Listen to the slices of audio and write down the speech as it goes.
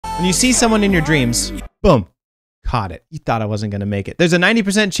When you see someone in your dreams, boom, caught it. You thought I wasn't gonna make it. There's a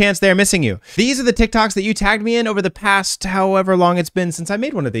 90% chance they're missing you. These are the TikToks that you tagged me in over the past however long it's been since I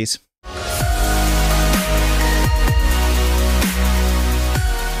made one of these.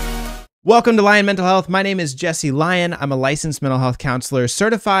 Welcome to Lyon Mental Health. My name is Jesse Lyon. I'm a licensed mental health counselor,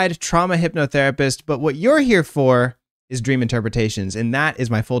 certified trauma hypnotherapist, but what you're here for is dream interpretations, and that is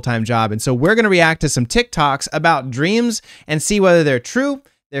my full-time job. And so we're gonna react to some TikToks about dreams and see whether they're true,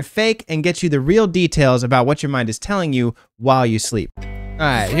 they're fake, and get you the real details about what your mind is telling you while you sleep. All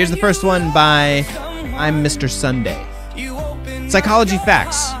right, here's the first one by I'm Mr. Sunday. Psychology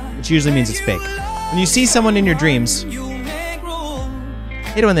facts, which usually means it's fake. When you see someone in your dreams,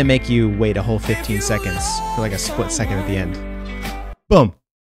 hate it when they make you wait a whole 15 seconds for like a split second at the end. Boom,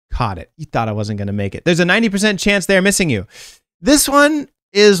 caught it. You thought I wasn't gonna make it. There's a 90% chance they're missing you. This one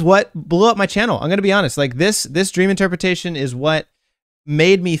is what blew up my channel. I'm gonna be honest, like this dream interpretation is what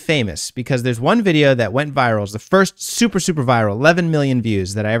made me famous, because there's one video that went viral. It's the first super viral, 11 million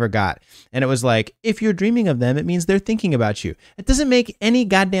views that I ever got. And it was like, if you're dreaming of them, it means they're thinking about you. It doesn't make any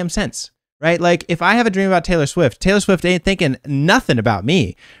goddamn sense, right? Like if I have a dream about Taylor Swift ain't thinking nothing about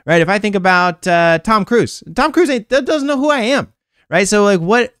me, right? If I think about Tom Cruise doesn't know who I am, right? So like,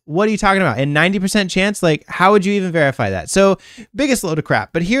 what are you talking about? And 90% chance, like how would you even verify that? So biggest load of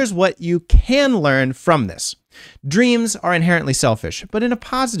crap, but here's what you can learn from this. Dreams are inherently selfish, but in a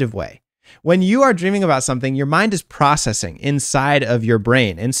positive way. When you are dreaming about something, your mind is processing inside of your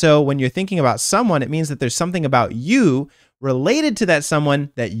brain. And so when you're thinking about someone, it means that there's something about you related to that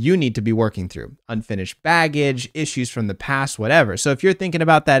someone that you need to be working through. Unfinished baggage, issues from the past, whatever. So if you're thinking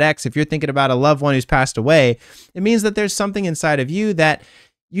about that ex, if you're thinking about a loved one who's passed away, it means that there's something inside of you that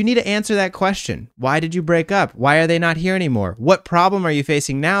you need to answer that question. Why did you break up? Why are they not here anymore? What problem are you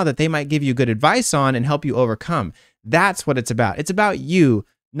facing now that they might give you good advice on and help you overcome? That's what it's about. It's about you,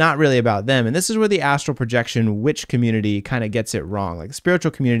 not really about them. And this is where the astral projection witch community kind of gets it wrong. Like the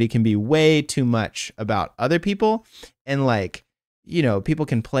spiritual community can be way too much about other people, and like, you know, people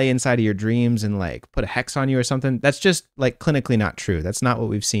can play inside of your dreams and like put a hex on you or something. That's just like clinically not true. That's not what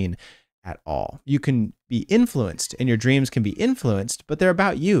we've seen at all. You can be influenced and your dreams can be influenced, but they're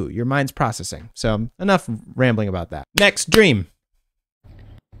about you. Your mind's processing. So enough rambling about that. Next dream.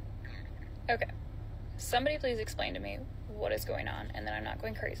 Okay. Somebody please explain to me what is going on, and then I'm not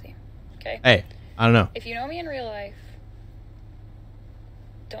going crazy. Okay? Hey, I don't know. If you know me in real life,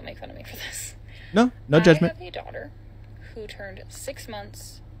 don't make fun of me for this. No judgment. I have a daughter who turned 6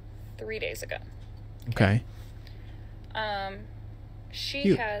 months 3 days ago. Okay.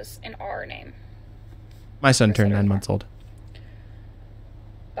 She has an R name. My son turned 9 months old.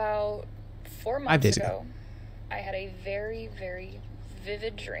 About 4 months 5 days ago, I had a very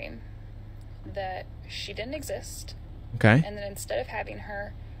vivid dream that she didn't exist. Okay. And then instead of having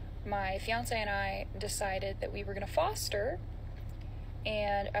her, my fiance and I decided that we were going to foster.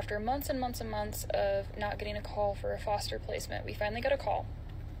 And after months and months and months of not getting a call for a foster placement, we finally got a call.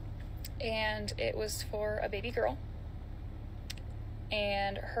 And it was for a baby girl.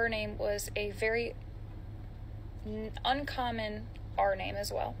 And her name was a very uncommon R name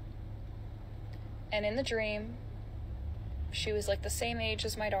as well. And in the dream, she was like the same age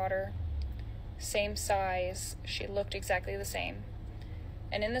as my daughter, same size, she looked exactly the same.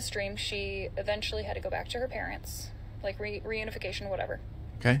 And in this dream, she eventually had to go back to her parents, like reunification, whatever.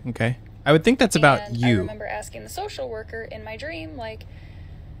 Okay. I would think that's about you. I remember asking the social worker in my dream, like,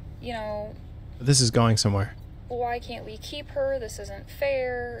 you know, this is going somewhere. Why can't we keep her? This isn't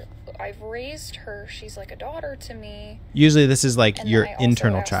fair. I've raised her. She's like a daughter to me. Usually this is like your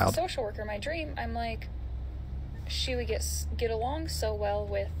internal child. child. The social worker in my dream, I'm like, she would get along so well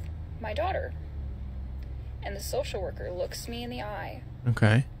with my daughter. And the social worker looks me in the eye.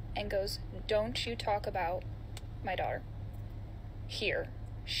 Okay. And goes, don't you talk about my daughter. Here,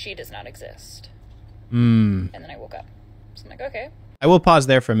 she does not exist. And then I woke up. So I'm like, okay. I will pause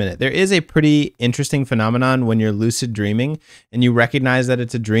there for a minute. There is a pretty interesting phenomenon when you're lucid dreaming and you recognize that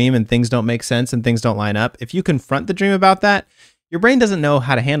it's a dream and things don't make sense and things don't line up. If you confront the dream about that, your brain doesn't know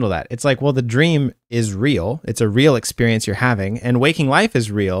how to handle that. It's like, well, the dream is real. It's a real experience you're having, and waking life is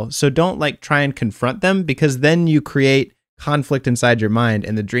real. So don't like try and confront them, because then you create conflict inside your mind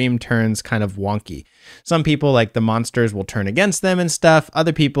and the dream turns kind of wonky. Some people, like the monsters, will turn against them and stuff.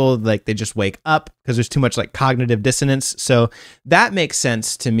 Other people, like they just wake up because there's too much like cognitive dissonance. So that makes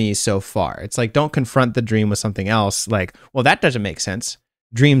sense to me so far. It's like, don't confront the dream with something else. Like, well, that doesn't make sense.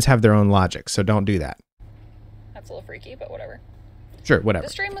 Dreams have their own logic, so don't do that. That's a little freaky, but whatever. Sure, whatever.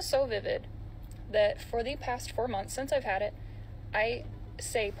 This dream was so vivid that for the past 4 months since I've had it, I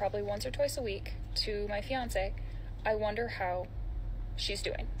say probably once or twice a week to my fiance, I wonder how she's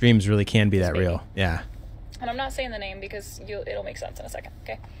doing. Dreams really can be that baby. real. Yeah. And I'm not saying the name because it'll make sense in a second,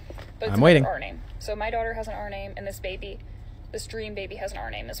 okay? But it's I'm waiting. R name. So my daughter has an R name, and this dream baby has an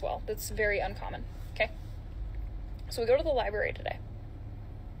R name as well. That's very uncommon, okay? So we go to the library today.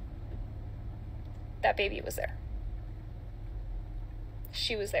 That baby was there.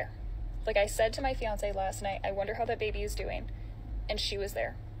 She was there. Like I said to my fiance last night, I wonder how that baby is doing. And she was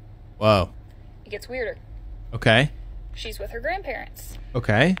there. Whoa. It gets weirder. Okay. She's with her grandparents.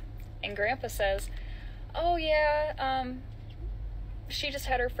 Okay. And Grandpa says, oh yeah, she just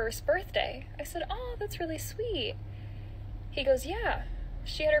had her first birthday. I said, oh, that's really sweet. He goes, yeah,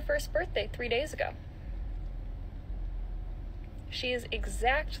 she had her first birthday 3 days ago. She is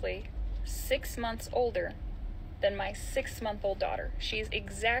exactly 6 months older than my 6-month-old daughter. She is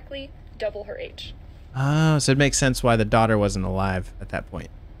exactly double her age. Oh, so it makes sense why the daughter wasn't alive at that point.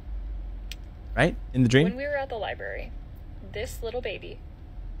 Right? In the dream? When we were at the library, this little baby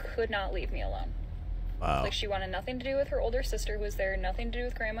could not leave me alone. Wow. Like, she wanted nothing to do with her older sister who was there, nothing to do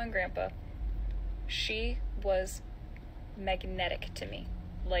with Grandma and Grandpa. She was magnetic to me.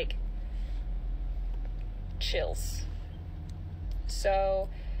 Like, chills. So,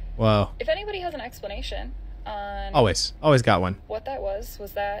 Whoa. if anybody has an explanation on Always got one. what that was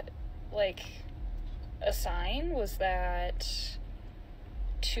that, like, a sign? Was that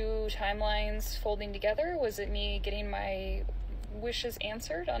 2 timelines folding together? Was it me getting my wishes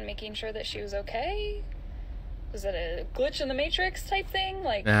answered on making sure that she was okay? Was it a glitch in the Matrix type thing?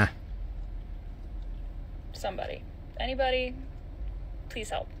 Like, Nah. somebody, anybody, please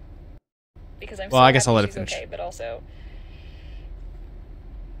help. Because I'm Well, so I guess happy I'll let it she's finish. okay, but also,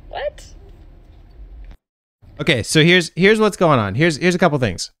 what? Okay, so here's what's going on. Here's a couple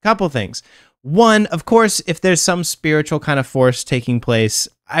things. One, of course, if there's some spiritual kind of force taking place,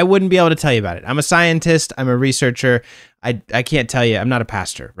 I wouldn't be able to tell you about it. I'm a scientist. I'm a researcher. I can't tell you. I'm not a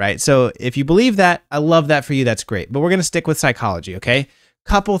pastor, right? So if you believe that, I love that for you. That's great. But we're going to stick with psychology, okay?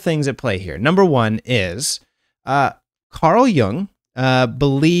 Couple things at play here. Number one is Carl Jung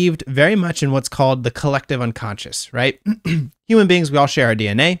believed very much in what's called the collective unconscious, right? Human beings, we all share our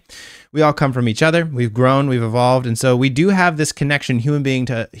DNA. We all come from each other. We've grown, we've evolved. And so we do have this connection, human being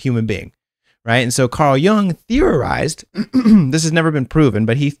to human being. Right. And so Carl Jung theorized, this has never been proven,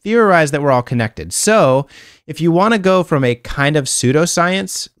 but he theorized that we're all connected. So if you want to go from a kind of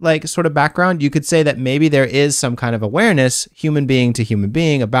pseudoscience like sort of background, you could say that maybe there is some kind of awareness, human being to human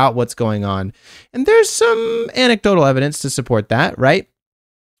being, about what's going on. And there's some anecdotal evidence to support that, right?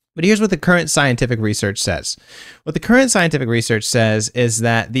 But here's what the current scientific research says. What the current scientific research says is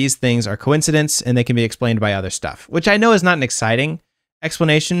that these things are coincidence and they can be explained by other stuff, which I know is not an exciting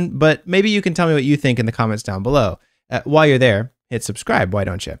explanation, but maybe you can tell me what you think in the comments down below. While you're there, hit subscribe. Why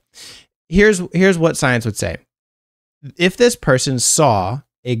don't you? Here's what science would say. If this person saw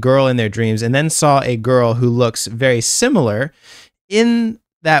a girl in their dreams and then saw a girl who looks very similar in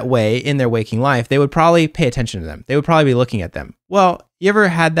that way in their waking life, they would probably pay attention to them. They would probably be looking at them. Well, you ever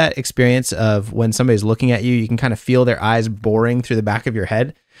had that experience of when somebody's looking at you, you can kind of feel their eyes boring through the back of your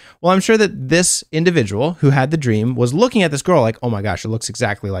head? Well, I'm sure that this individual who had the dream was looking at this girl like, oh my gosh, it looks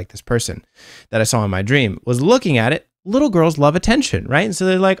exactly like this person that I saw in my dream, was looking at it. Little girls love attention, right? And so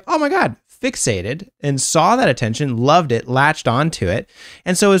they're like, oh my God, fixated and saw that attention, loved it, latched onto it,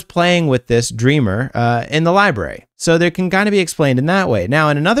 and so is playing with this dreamer in the library. So there can kind of be explained in that way. Now,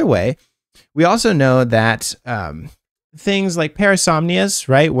 in another way, we also know that things like parasomnias,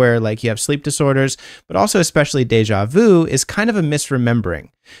 right, where like you have sleep disorders, but also especially deja vu, is kind of a misremembering.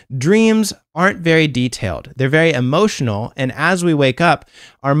 Dreams aren't very detailed. They're very emotional. And as we wake up,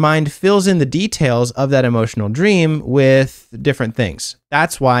 our mind fills in the details of that emotional dream with different things.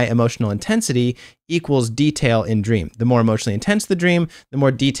 That's why emotional intensity equals detail in dream. The more emotionally intense the dream, the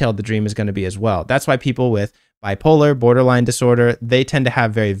more detailed the dream is going to be as well. That's why people with bipolar, borderline disorder, they tend to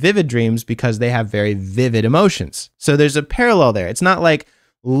have very vivid dreams because they have very vivid emotions. So there's a parallel there. It's not like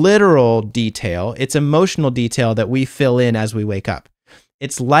literal detail. It's emotional detail that we fill in as we wake up.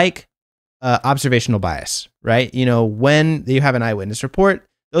 It's like observational bias, right? You know, when you have an eyewitness report,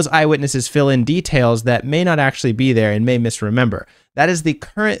 those eyewitnesses fill in details that may not actually be there and may misremember. That is the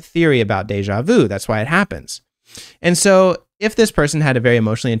current theory about deja vu. That's why it happens. And so if this person had a very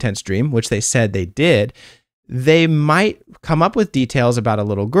emotionally intense dream, which they said they did, they might come up with details about a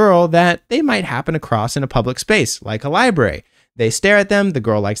little girl that they might happen across in a public space, like a library. They stare at them, the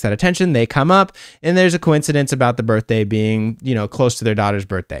girl likes that attention, they come up, and there's a coincidence about the birthday being, you know, close to their daughter's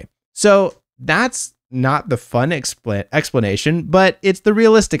birthday. So that's not the fun explanation, but it's the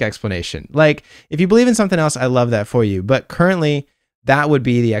realistic explanation. Like, if you believe in something else, I love that for you. But currently, That would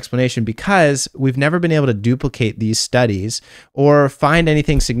be the explanation, because we've never been able to duplicate these studies or find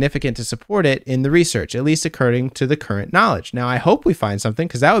anything significant to support it in the research, at least according to the current knowledge. Now, I hope we find something,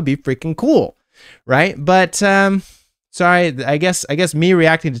 because that would be freaking cool, right? But sorry, I guess me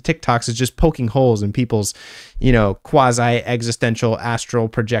reacting to TikToks is just poking holes in people's, quasi-existential astral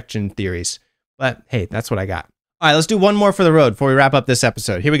projection theories. But hey, that's what I got. All right, let's do one more for the road before we wrap up this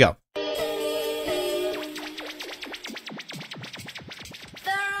episode. Here we go.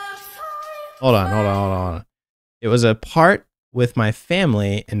 Hold on. It was a part with my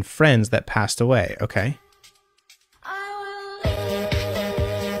family and friends that passed away. Okay.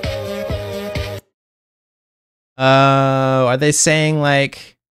 Are they saying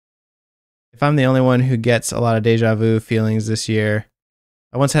like, if I'm the only one who gets a lot of deja vu feelings this year?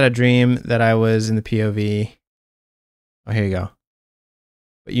 I once had a dream that I was in the POV. Oh, here you go.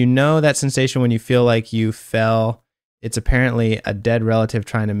 But you know that sensation when you feel like you fell. It's apparently a dead relative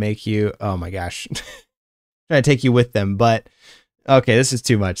trying to make you, oh my gosh, trying to take you with them. But okay, this is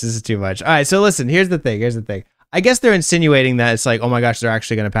too much. All right, so listen, here's the thing. I guess they're insinuating that it's like, oh my gosh, they're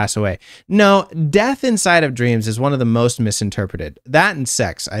actually going to pass away. No, death inside of dreams is one of the most misinterpreted. That and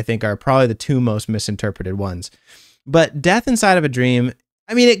sex, I think, are probably the two most misinterpreted ones. But death inside of a dream,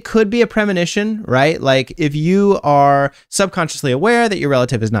 I mean, it could be a premonition, right? Like if you are subconsciously aware that your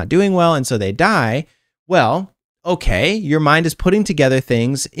relative is not doing well and so they die, well, okay, your mind is putting together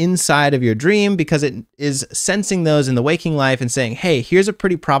things inside of your dream because it is sensing those in the waking life and saying, hey, here's a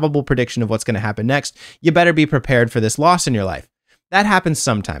pretty probable prediction of what's going to happen next. You better be prepared for this loss in your life. That happens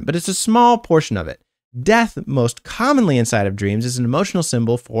sometime, but it's a small portion of it. Death, most commonly inside of dreams, is an emotional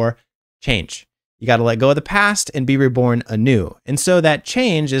symbol for change. You got to let go of the past and be reborn anew. And so that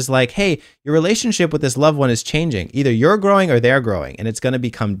change is like, hey, your relationship with this loved one is changing. Either you're growing or they're growing, and it's going to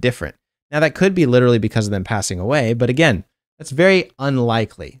become different. Now, that could be literally because of them passing away, but again, that's very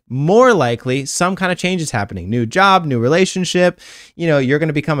unlikely. More likely, some kind of change is happening. New job, new relationship. You're going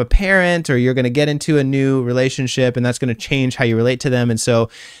to become a parent, or you're going to get into a new relationship, and that's going to change how you relate to them. And so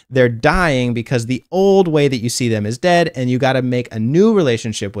they're dying because the old way that you see them is dead, and you got to make a new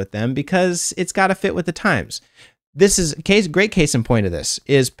relationship with them because it's got to fit with the times. This is great case in point of this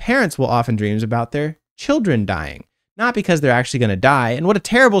is parents will often dream about their children dying. Not because they're actually going to die, and what a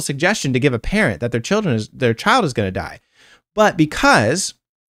terrible suggestion to give a parent that their child is going to die, but because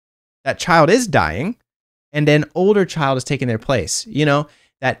that child is dying and an older child is taking their place.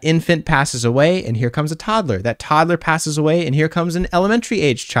 That infant passes away and here comes a toddler. That toddler passes away and here comes an elementary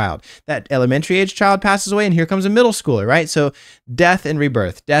age child. That elementary age child passes away and here comes a middle schooler, right? So death and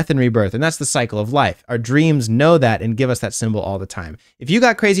rebirth. And that's the cycle of life. Our dreams know that and give us that symbol all the time. If you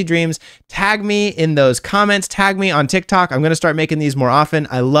got crazy dreams, tag me in those comments, tag me on TikTok. I'm going to start making these more often.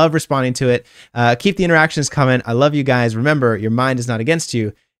 I love responding to it. Keep the interactions coming. I love you guys. Remember, your mind is not against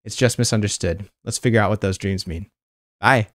you. It's just misunderstood. Let's figure out what those dreams mean. Bye.